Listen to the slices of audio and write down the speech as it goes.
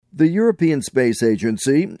The European Space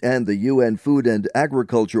Agency and the UN Food and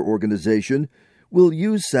Agriculture Organization will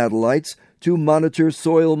use satellites to monitor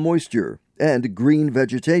soil moisture and green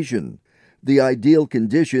vegetation. The ideal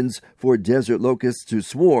conditions for desert locusts to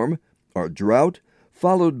swarm are drought,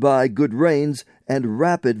 followed by good rains and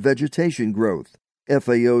rapid vegetation growth.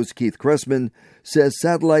 FAO's Keith Cressman says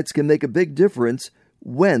satellites can make a big difference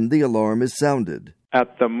when the alarm is sounded.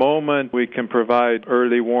 At the moment, we can provide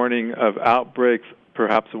early warning of outbreaks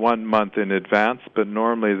perhaps 1 month in advance, but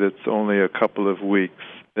normally that's only a couple of weeks.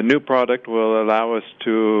 The new product will allow us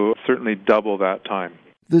to certainly double that time.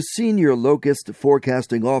 The senior locust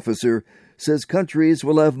forecasting officer says countries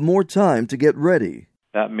will have more time to get ready.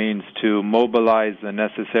 That means to mobilize the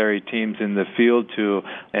necessary teams in the field to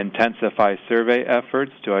intensify survey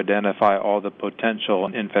efforts, to identify all the potential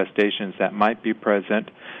infestations that might be present.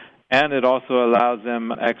 And it also allows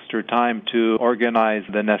them extra time to organize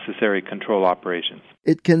the necessary control operations.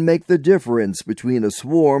 It can make the difference between a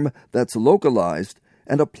swarm that's localized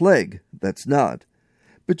and a plague that's not.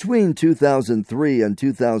 Between 2003 and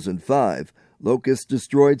 2005, locusts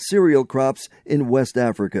destroyed cereal crops in West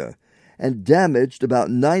Africa and damaged about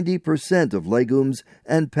 90% of legumes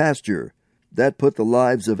and pasture. That put the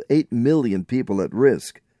lives of 8 million people at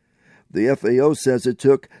risk. The FAO says it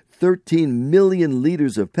took 13 million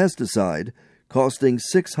liters of pesticide, costing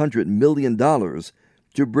 $600 million,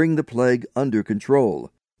 to bring the plague under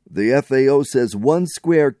control. The FAO says 1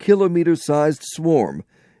 square kilometer-sized swarm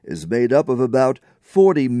is made up of about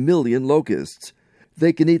 40 million locusts.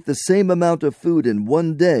 They can eat the same amount of food in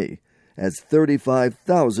 1 day as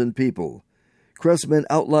 35,000 people. Cressman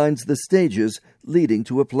outlines the stages leading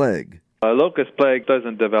to a plague. A locust plague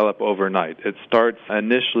doesn't develop overnight. It starts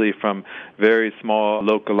initially from very small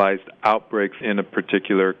localized outbreaks in a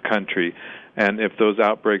particular country. And if those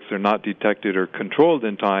outbreaks are not detected or controlled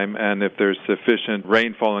in time, and if there's sufficient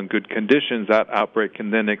rainfall and good conditions, that outbreak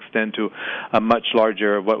can then extend to a much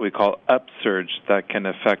larger, what we call upsurge, that can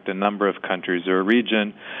affect a number of countries or a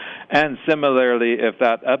region. And similarly, if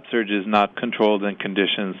that upsurge is not controlled and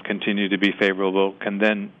conditions continue to be favorable, can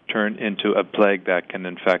then turn into a plague that can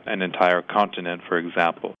infect an entire continent, for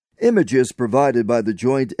example. Images provided by the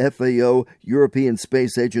joint FAO European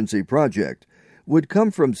Space Agency project would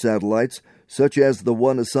come from satellites such as the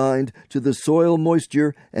one assigned to the Soil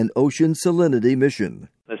Moisture and Ocean Salinity mission.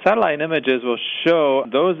 The satellite images will show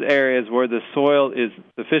those areas where the soil is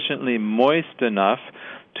sufficiently moist enough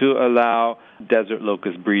to allow desert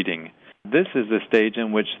locust breeding. This is the stage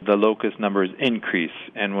in which the locust numbers increase.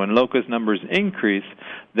 And when locust numbers increase,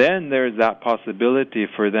 then there's that possibility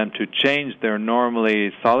for them to change their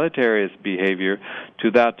normally solitary behavior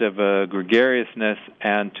to that of a gregariousness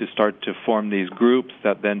and to start to form these groups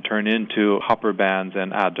that then turn into hopper bands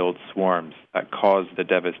and adult swarms that cause the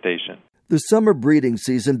devastation. The summer breeding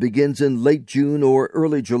season begins in late June or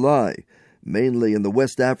early July, mainly in the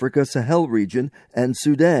West Africa Sahel region and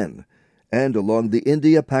Sudan, and along the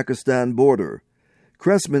India-Pakistan border.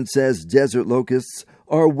 Cressman says desert locusts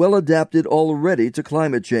are well adapted already to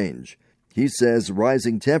climate change. He says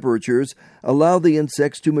rising temperatures allow the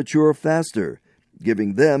insects to mature faster,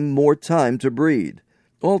 giving them more time to breed.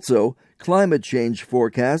 Also, climate change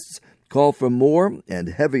forecasts call for more and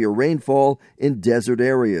heavier rainfall in desert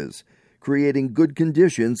areas, creating good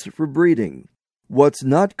conditions for breeding. What's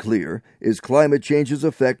not clear is climate change's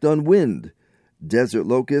effect on wind. Desert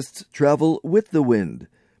locusts travel with the wind,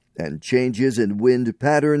 and changes in wind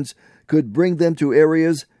patterns could bring them to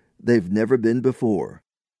areas they've never been before.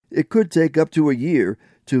 It could take up to a year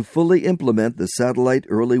to fully implement the satellite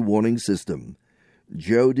early warning system.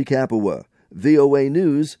 Joe Capua, VOA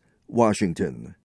News, Washington.